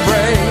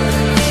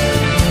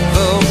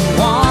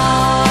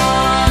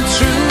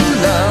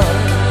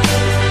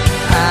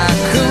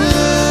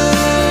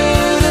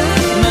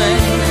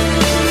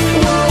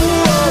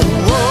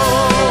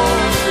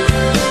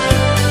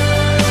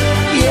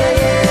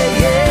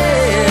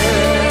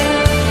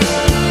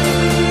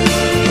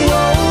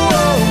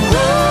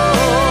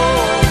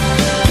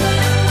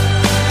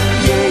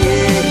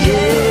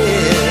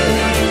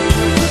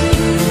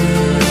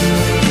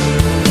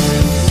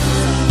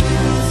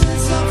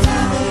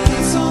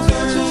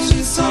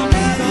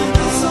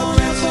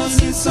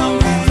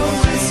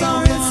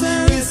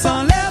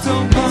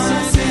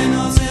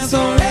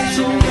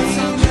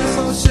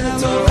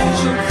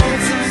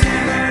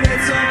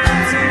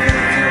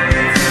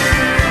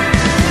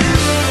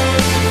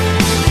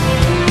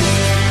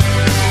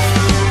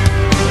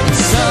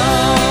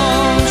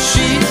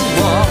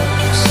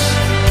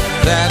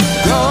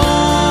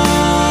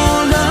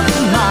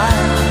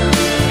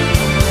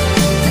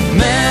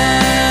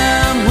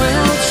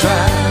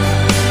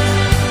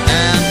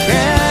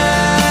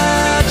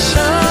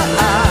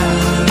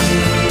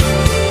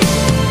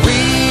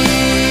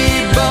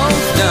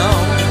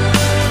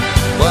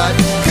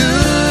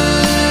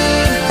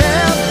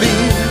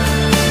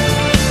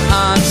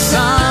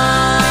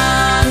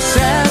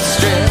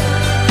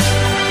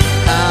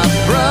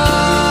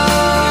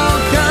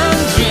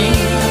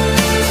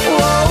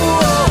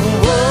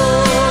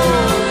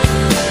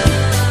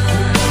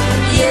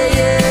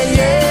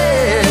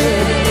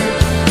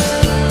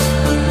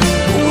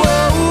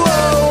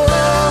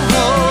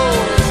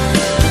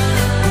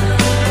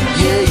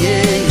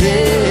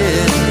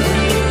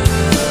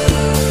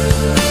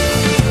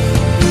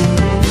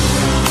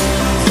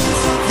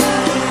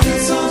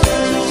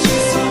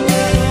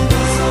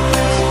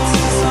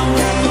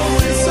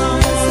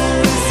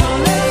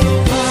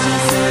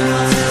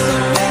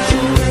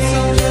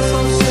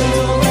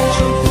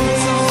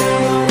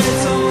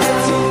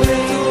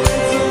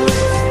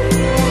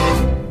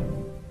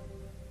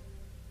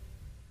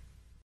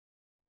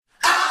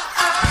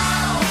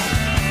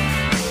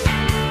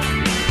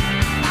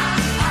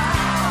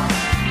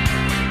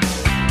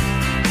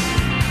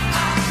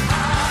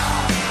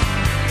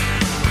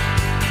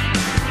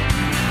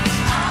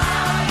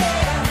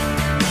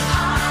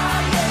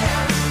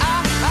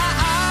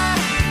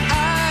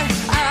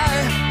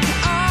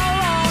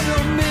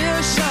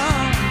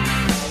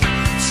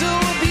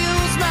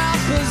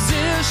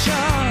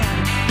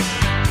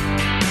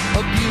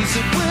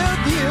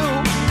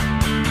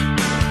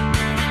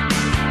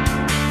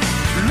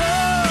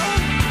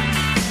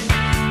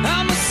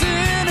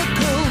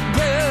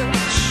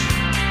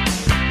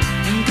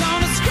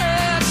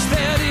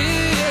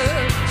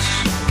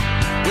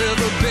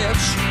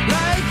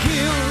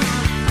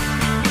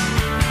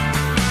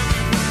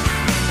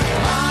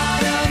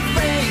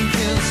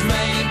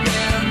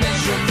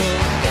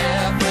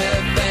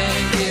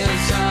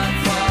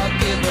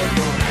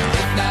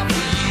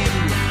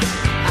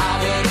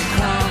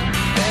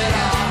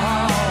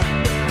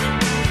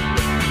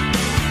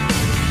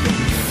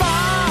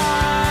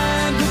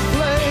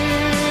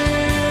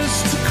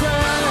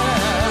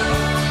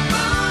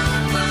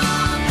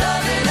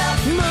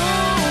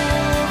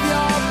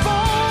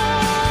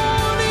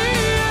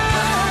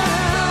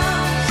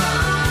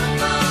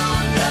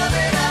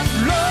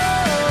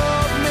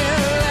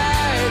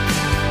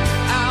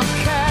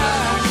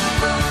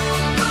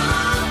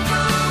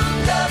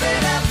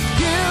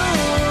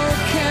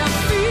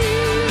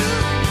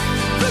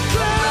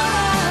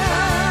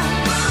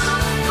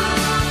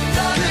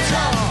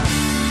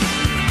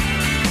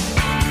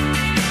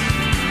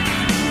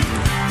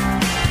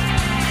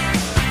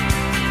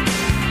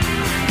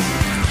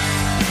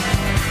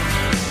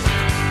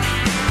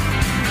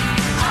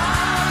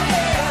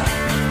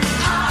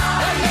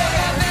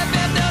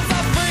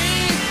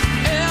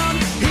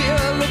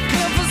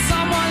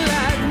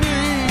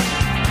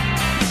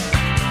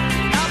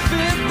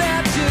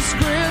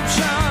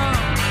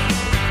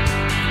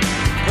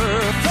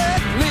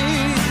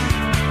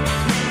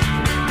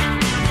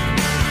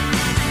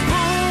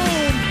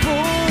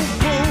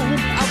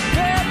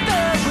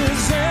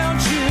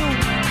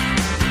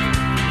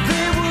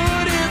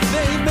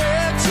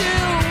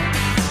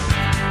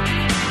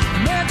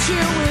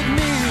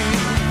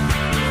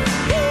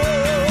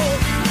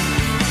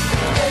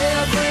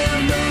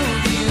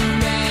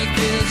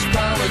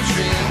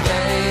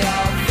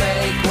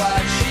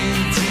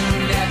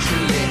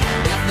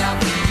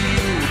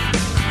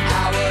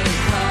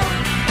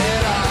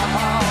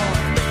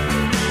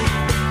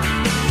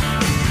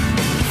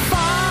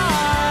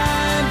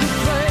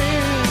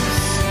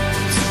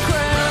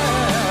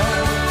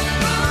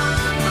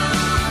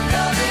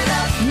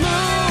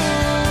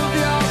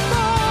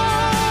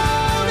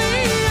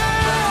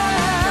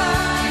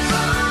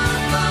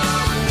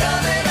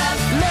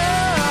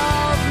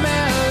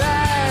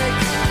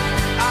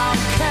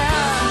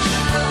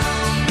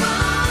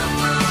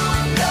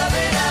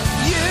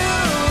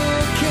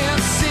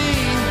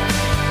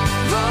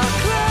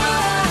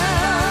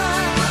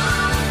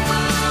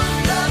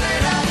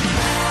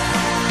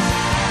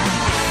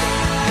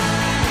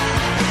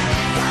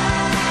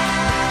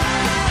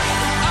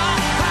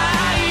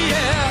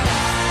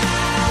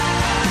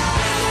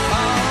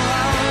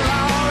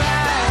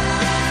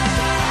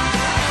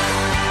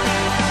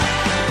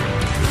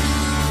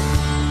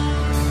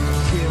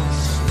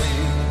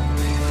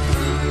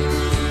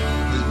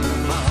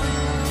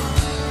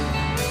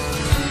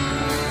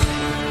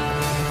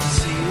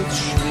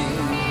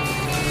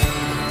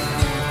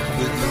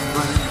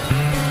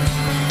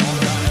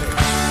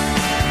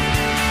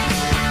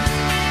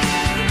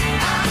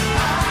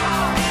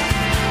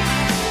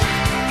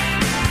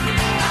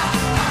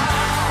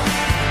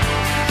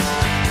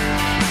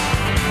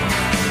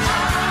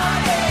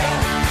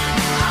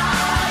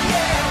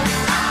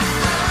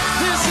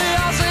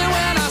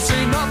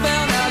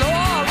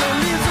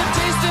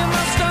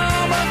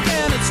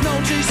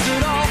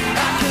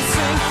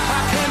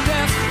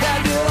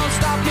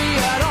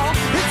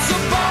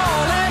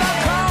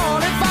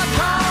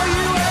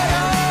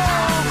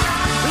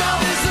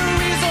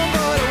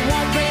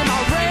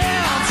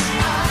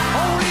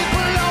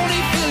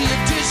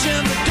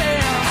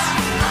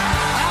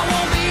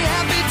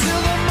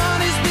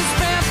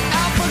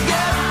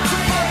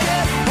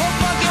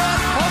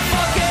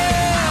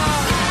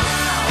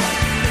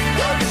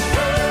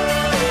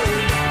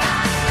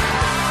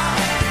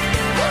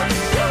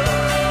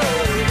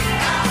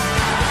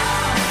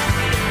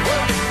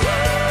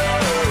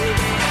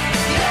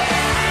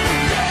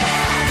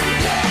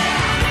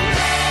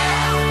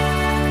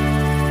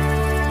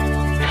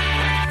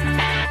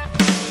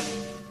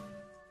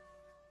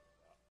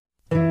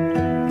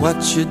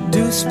What you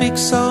do speak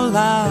so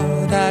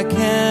loud I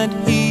can't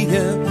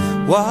hear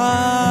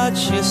what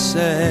you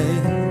say.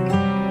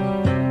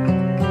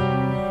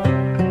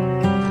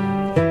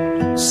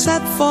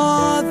 Set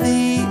for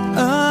the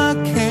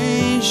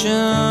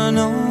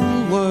occasional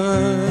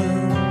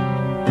word,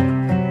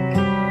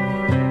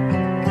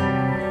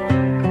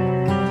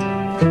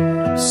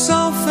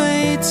 so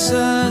fate's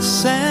a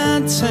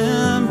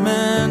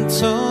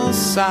sentimental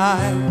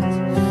side.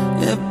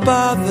 It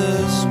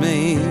bothers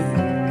me.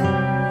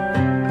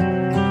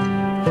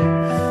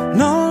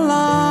 No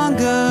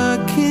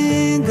longer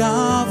king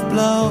of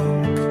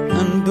bloke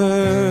and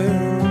bird.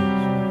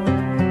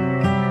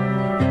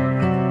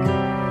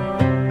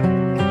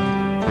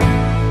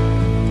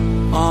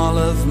 All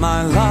of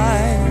my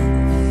life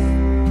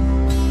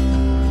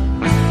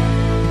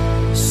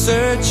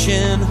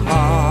searching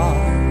hard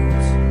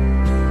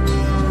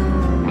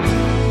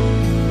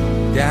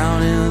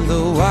down in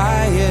the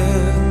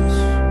wires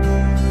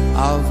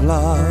of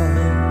love.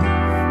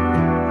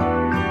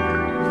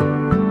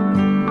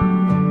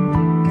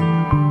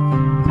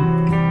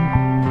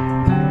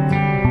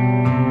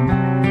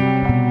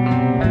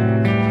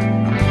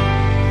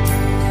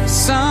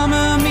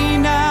 Summer me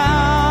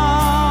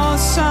now,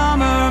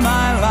 summer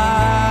my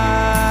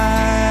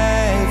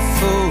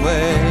life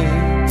away.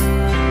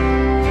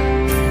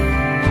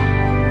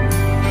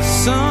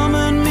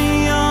 Summon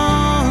me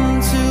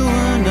on to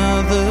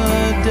another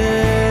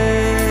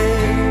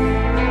day.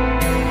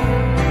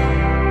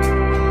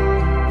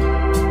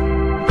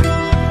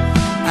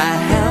 A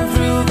hand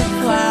through the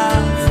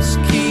clouds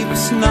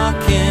keeps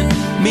knocking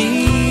me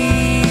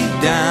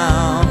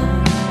down.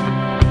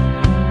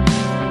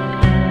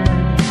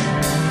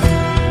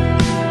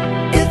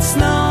 It's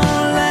no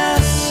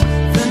less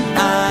than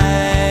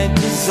I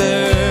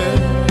deserve.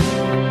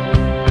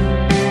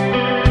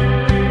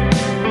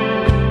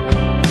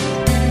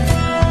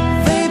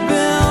 They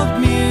build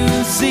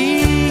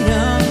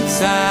museums,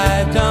 I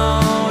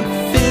don't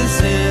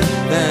visit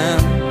them.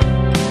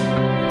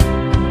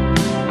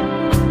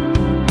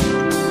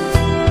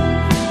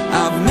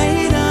 I've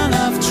made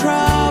enough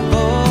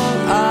trouble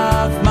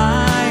of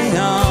my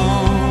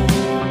own.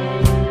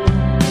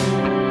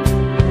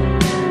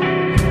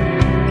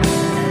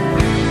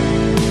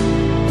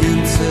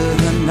 Into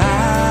the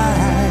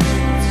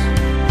night,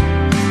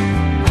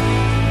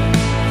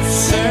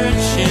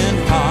 searching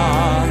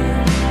hard,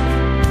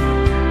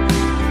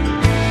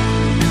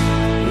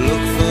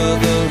 look for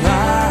the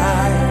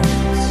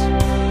lights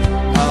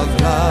of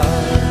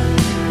love.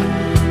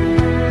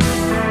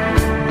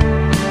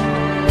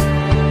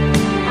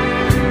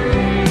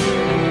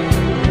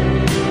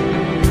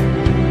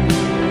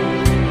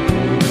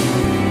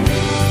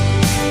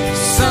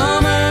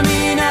 Summer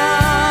me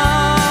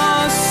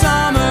now,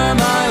 summer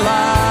my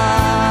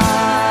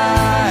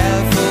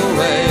life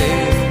away.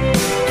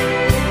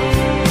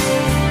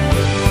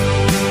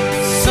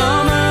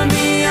 Summer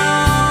me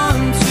on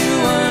to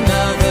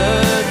another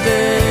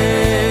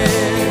day.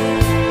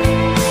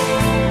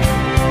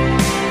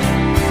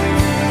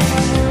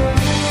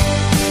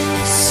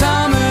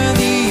 Summer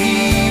the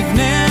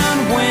evening,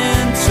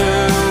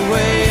 winter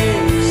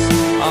waves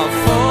are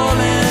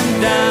falling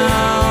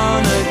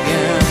down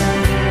again.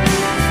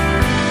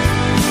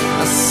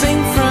 I sing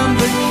from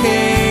the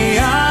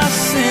chaos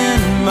in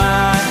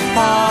my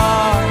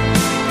heart,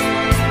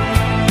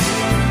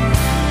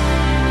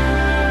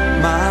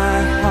 my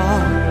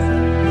heart.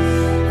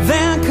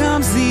 Then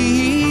comes the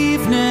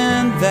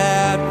evening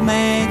that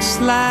makes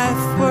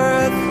life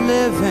worth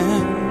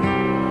living.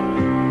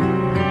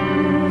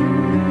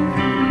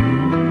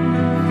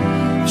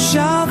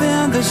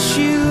 Shoving the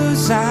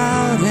shoes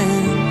out in